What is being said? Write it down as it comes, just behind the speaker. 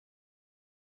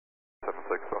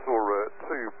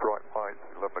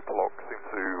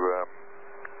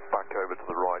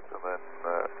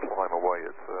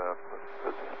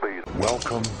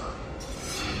Welcome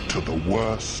to the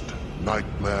worst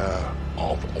nightmare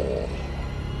of all.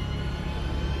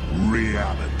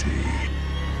 Reality.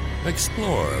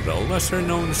 Explore the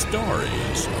lesser-known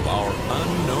stories of our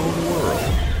unknown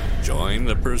world. Join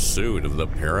the pursuit of the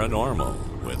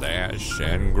paranormal with Ash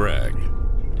and Greg.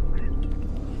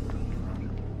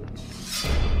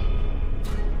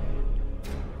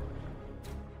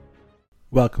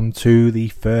 Welcome to the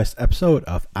first episode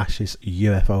of Ash's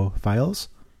UFO Files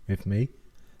with me,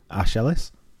 Ash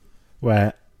Ellis,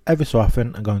 where every so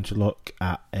often I'm going to look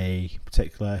at a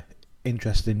particular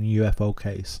interesting UFO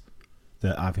case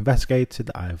that I've investigated,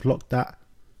 that I've looked at,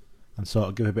 and sort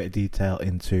of give a bit of detail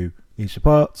into these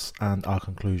reports and our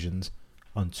conclusions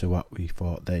onto what we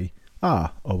thought they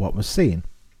are or what was seen.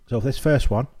 So for this first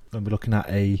one, I'm going to be looking at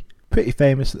a pretty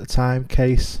famous at the time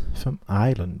case from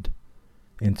Ireland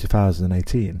in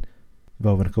 2018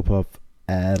 involving a couple of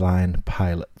airline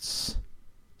pilots.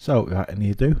 So without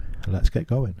any ado, let's get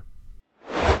going.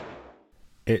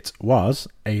 It was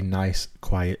a nice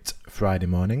quiet Friday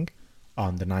morning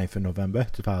on the 9th of November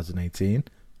 2018.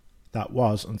 That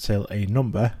was until a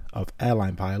number of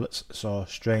airline pilots saw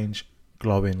strange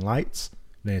glowing lights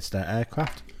near to their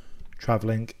aircraft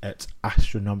travelling at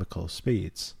astronomical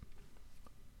speeds.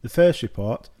 The first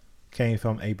report came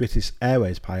from a British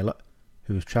Airways pilot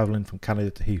who was travelling from Canada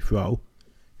to Heathrow,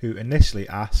 who initially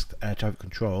asked air traffic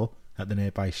control at the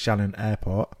nearby Shannon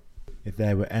Airport if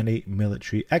there were any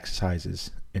military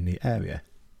exercises in the area.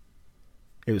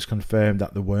 It was confirmed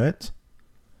that there weren't,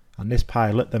 and this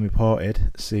pilot then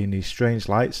reported seeing these strange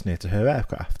lights near to her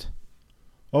aircraft.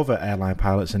 Other airline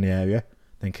pilots in the area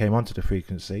then came onto the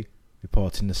frequency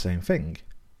reporting the same thing.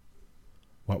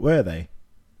 What were they?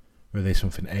 Were they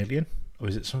something alien, or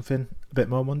is it something a bit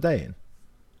more mundane?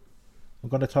 I'm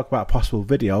going to talk about a possible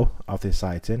video of this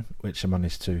sighting, which I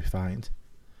managed to find,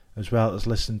 as well as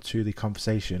listen to the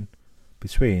conversation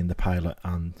between the pilot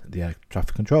and the air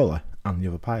traffic controller and the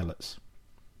other pilots.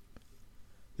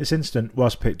 This incident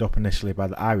was picked up initially by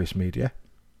the Irish media,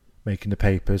 making the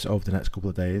papers over the next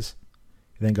couple of days.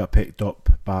 It then got picked up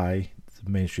by the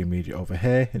mainstream media over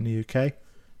here in the UK,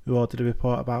 who all did a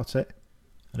report about it,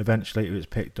 and eventually it was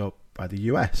picked up by the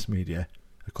US media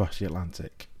across the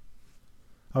Atlantic.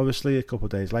 Obviously, a couple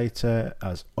of days later,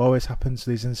 as always happens to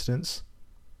these incidents,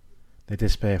 they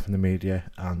disappear from the media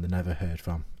and they're never heard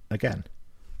from again,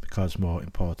 because more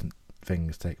important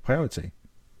things take priority.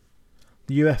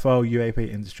 The UFO UAP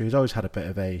industry has always had a bit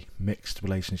of a mixed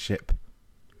relationship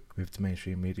with the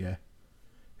mainstream media,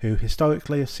 who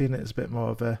historically have seen it as a bit more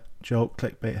of a joke,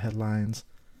 clickbait headlines,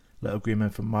 little green men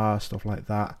from Mars, stuff like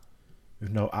that, with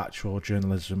no actual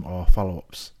journalism or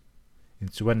follow-ups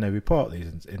into when they report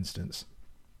these incidents.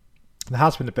 There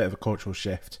has been a bit of a cultural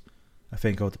shift, I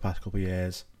think, over the past couple of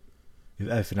years, with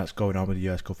everything that's going on with the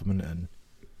US government and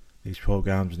these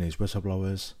programs and these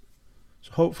whistleblowers.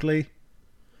 So hopefully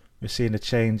we're seeing a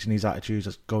change in these attitudes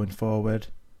that's going forward,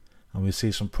 and we'll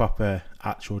see some proper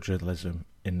actual journalism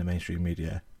in the mainstream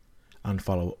media and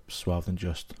follow-ups rather than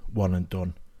just one and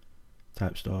done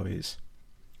type stories.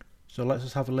 So let's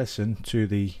just have a listen to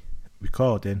the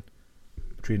recording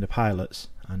between the pilots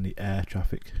and the air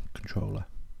traffic controller.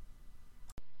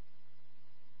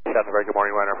 Very good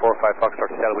morning, Ryanair 45 Foxtrot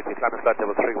Hotel with you, climate flight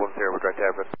level 310 with direct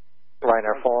airport.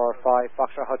 Ryanair 45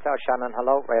 Foxtrot Hotel, Shannon,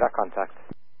 hello, radar contact.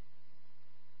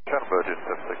 Shannon Virgin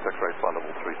 76 X-ray flight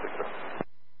level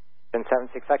 360.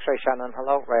 76 X-ray, Shannon,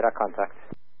 hello, radar contact.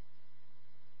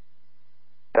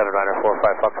 Shannon Ryanair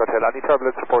 45 Foxtrot Hotel, any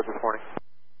turbulence reports this morning?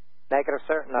 Negative,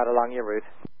 sir, not along your route.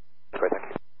 Great,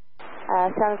 thank you.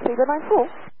 Shannon 394.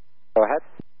 Go ahead.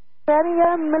 Is there any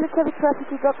military traffic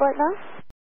you've got right now?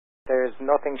 There's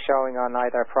nothing showing on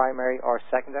either primary or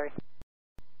secondary.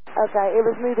 Okay, it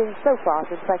was moving so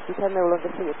fast, in fact, you can no longer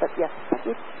see it, but yes,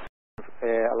 thank you.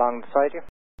 Alongside you?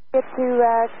 Get to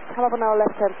come up on our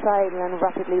left-hand side and then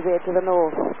rapidly veer to the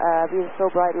north. Being so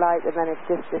bright light, and then it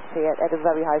just disappeared at a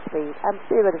very high speed.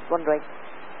 We were just wondering.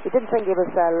 We didn't think it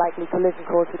was a likely collision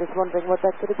course, we were just wondering what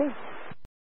that could have been.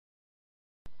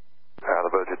 The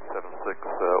Virgin 76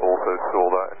 also saw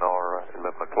that in our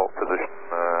 11 o'clock position,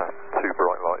 two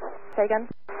bright lights. Say again?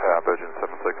 Virgin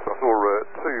 76. I saw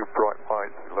two bright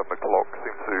lights at 11 o'clock,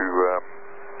 seem to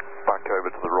back over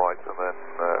to the right and then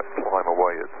climb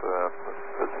away at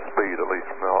speed, at least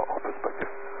from our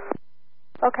perspective.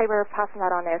 Okay, we're passing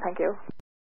that on there, thank you.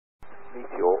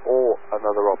 Meteor or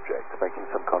another object making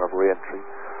some kind of re-entry.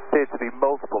 Appeared to be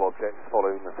multiple objects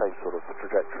following the same sort of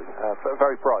trajectory,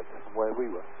 very bright from where we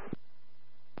were.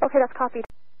 Okay, that's copied.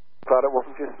 Glad it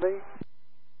wasn't just me.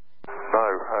 No,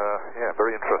 yeah,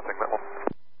 very interesting, that one.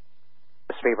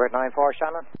 Speedbird 94,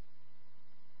 Shannon.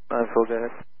 94, go ahead.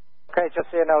 Okay,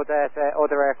 just so you know that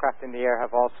other aircraft in the air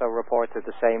have also reported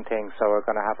the same thing, so we're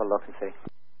going to have a look and see.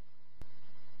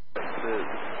 The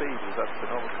speed was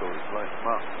astronomical. It's like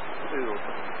Mach 2 or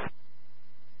something.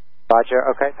 Roger,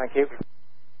 okay, thank you.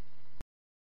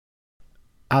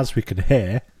 As we could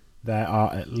hear, there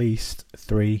are at least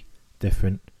 3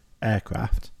 different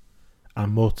aircraft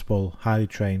and multiple highly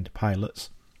trained pilots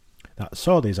that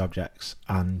saw these objects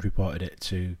and reported it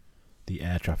to the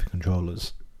air traffic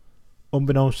controllers.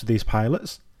 Unbeknownst to these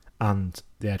pilots and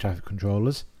the air traffic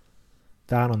controllers,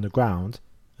 down on the ground,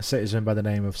 a citizen by the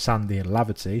name of Sandy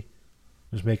Laverty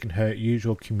was making her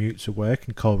usual commute to work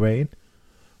in Coleraine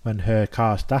when her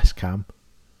car's dash cam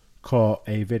caught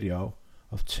a video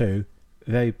of 2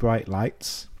 very bright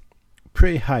lights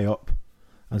pretty high up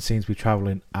and seem to be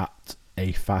travelling at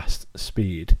a fast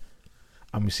speed,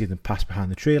 and we see them pass behind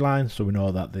the tree line, so we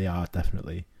know that they are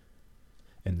definitely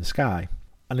in the sky.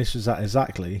 And this was at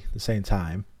exactly the same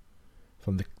time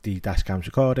from the dash cam's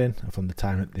recording and from the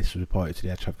time that this was reported to the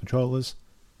air traffic controllers.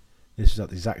 This was at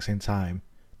the exact same time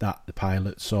that the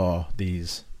pilot saw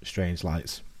these strange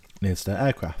lights near to their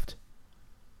aircraft.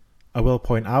 I will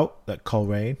point out that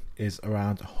Coleraine is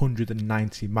around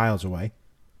 190 miles away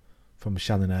from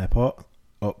Shannon Airport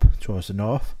up towards the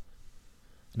north.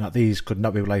 Now these could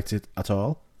not be related at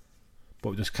all,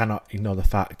 but we just cannot ignore the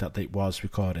fact that it was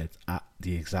recorded at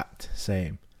the exact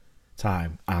same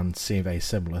time and seemed very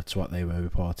similar to what they were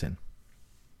reporting.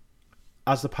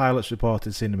 As the pilots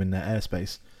reported seeing them in their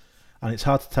airspace, and it's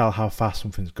hard to tell how fast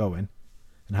something's going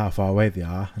and how far away they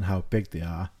are and how big they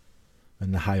are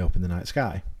when they're high up in the night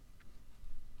sky.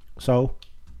 So,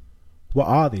 what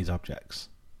are these objects?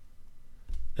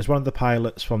 As one of the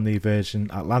pilots from the Virgin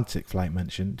Atlantic flight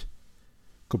mentioned,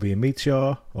 could be a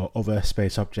meteor or other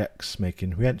space objects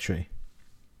making re-entry.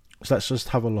 So let's just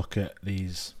have a look at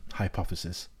these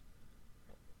hypotheses.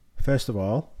 First of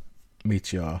all,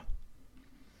 meteor.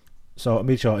 So a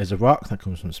meteor is a rock that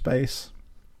comes from space.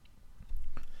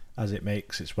 As it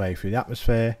makes its way through the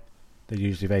atmosphere, they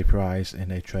usually vaporise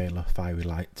in a trail of fiery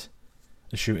light,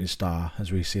 a shooting star as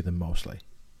we see them mostly.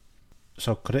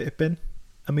 So could it have been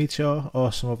a meteor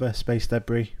or some other space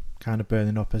debris kind of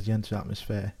burning up as you enter the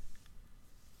atmosphere?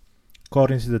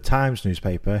 According to the Times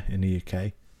newspaper in the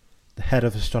UK, the head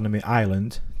of Astronomy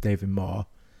Ireland, David Moore,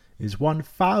 is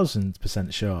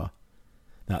 1000% sure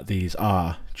that these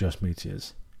are just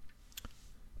meteors.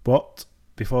 But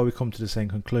before we come to the same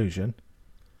conclusion,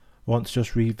 I want to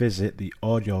just revisit the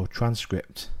audio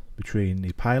transcript between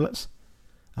the pilots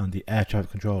and the air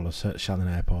traffic controllers at Shannon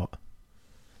Airport.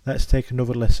 Let's take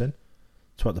another listen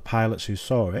to what the pilots who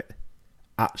saw it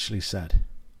actually said.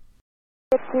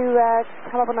 To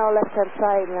come up on our left-hand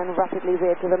side and then rapidly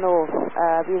veer to the north.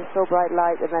 Being so bright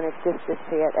light and then it's just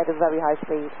disappeared at a very high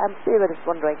speed. We were just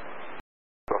wondering.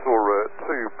 I saw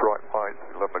 2 bright lights,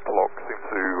 11 o'clock, seem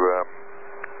to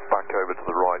back over to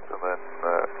the right and then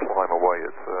climb away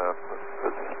at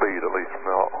speed, at least from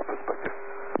our perspective.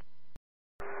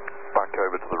 Back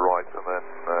over to the right and then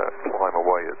climb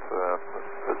away at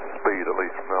speed, at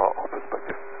least from our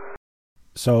perspective.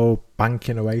 So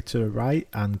banking away to the right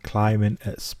and climbing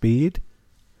at speed,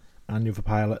 and the other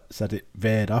pilot said it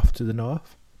veered off to the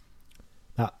north.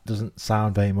 That doesn't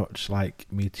sound very much like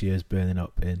meteors burning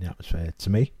up in the atmosphere to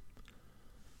me.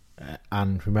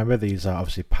 And remember, these are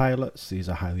obviously pilots, these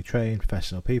are highly trained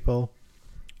professional people,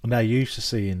 and they're used to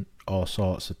seeing all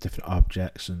sorts of different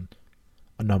objects and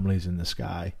anomalies in the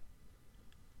sky.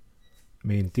 I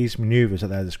mean, these manoeuvres that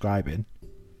they're describing,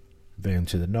 veering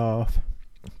to the north,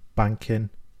 banking,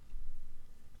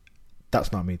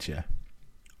 that's not a meteor.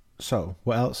 So,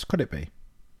 what else could it be?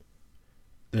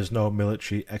 There's no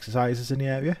military exercises in the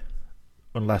area,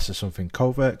 unless there's something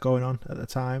covert going on at the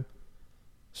time,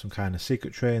 some kind of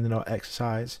secret training or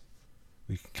exercise.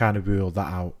 We can kind of rule that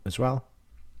out as well.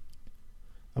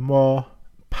 A more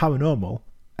paranormal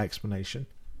explanation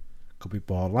could be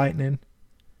ball lightning.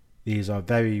 These are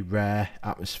very rare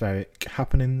atmospheric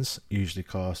happenings, usually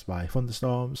caused by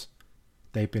thunderstorms.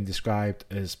 They've been described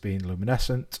as being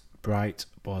luminescent, bright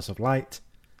balls of light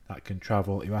that can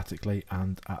travel erratically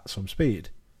and at some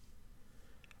speed.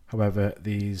 However,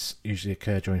 these usually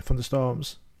occur during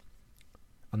thunderstorms,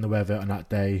 and the weather on that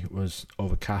day was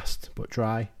overcast but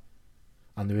dry,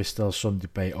 and there is still some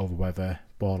debate over whether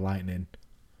ball lightning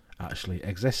actually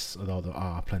exists, although there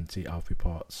are plenty of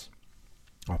reports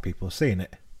of people seeing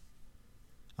it,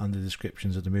 and the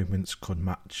descriptions of the movements could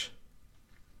match.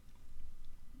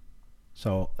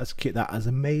 So let's keep that as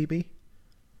a maybe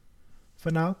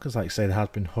for now, because like I say, there has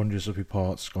been hundreds of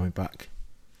reports going back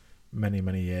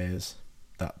many years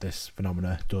that this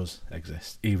phenomena does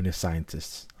exist, even if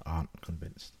scientists aren't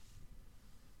convinced.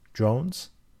 Drones.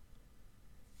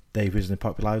 They've risen in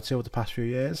popularity over the past few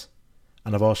years,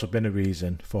 and have also been a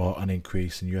reason for an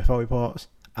increase in UFO reports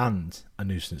and a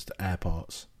nuisance to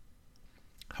airports.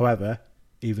 However,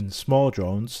 even small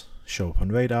drones show up on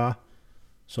radar,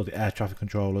 so the air traffic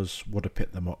controllers would have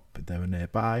picked them up if they were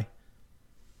nearby.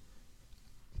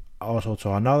 Also, to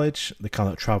our knowledge, they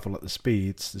cannot travel at the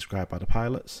speeds described by the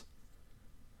pilots,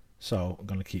 so I'm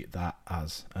going to keep that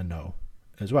as a no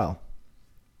as well.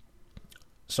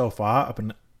 So far, I've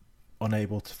been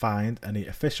unable to find any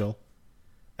official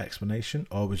explanation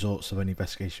or results of any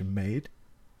investigation made.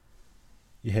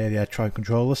 You hear the air traffic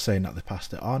controllers saying that they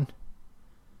passed it on.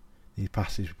 He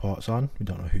passed these reports on, we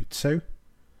don't know who to.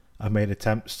 I've made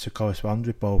attempts to correspond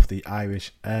with both the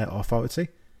Irish Air Authority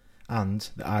and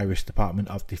the Irish Department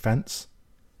of Defence,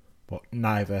 but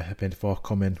neither have been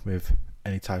forthcoming with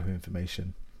any type of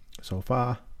information so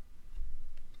far.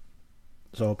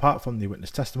 So apart from the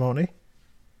witness testimony,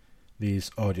 these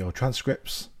audio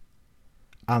transcripts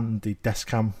and the desk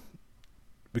cam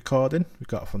recording we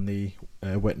got from the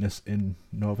witness in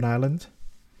Northern Ireland,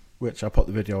 which I'll put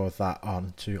the video of that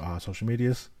on to our social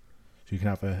medias, so you can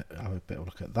have a bit of a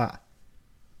look at that.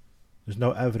 There's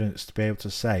no evidence to be able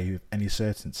to say with any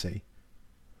certainty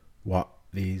what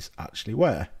these actually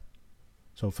were.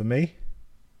 So for me,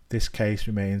 this case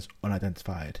remains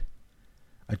unidentified.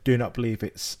 I do not believe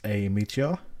it's a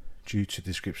meteor due to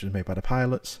descriptions made by the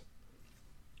pilots,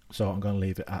 so I'm going to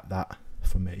leave it at that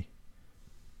for me.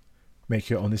 Make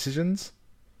your own decisions.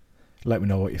 Let me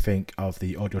know what you think of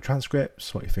the audio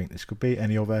transcripts, what you think this could be,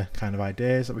 any other kind of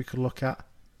ideas that we could look at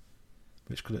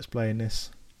which could explain this.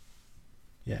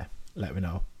 Yeah, let me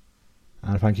know.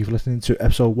 And thank you for listening to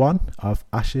episode 1 of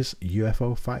Ash's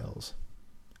UFO Files.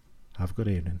 Have a good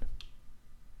evening.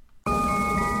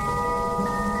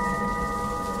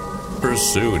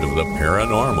 Pursuit of the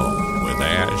Paranormal with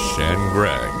Ash and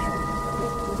Greg.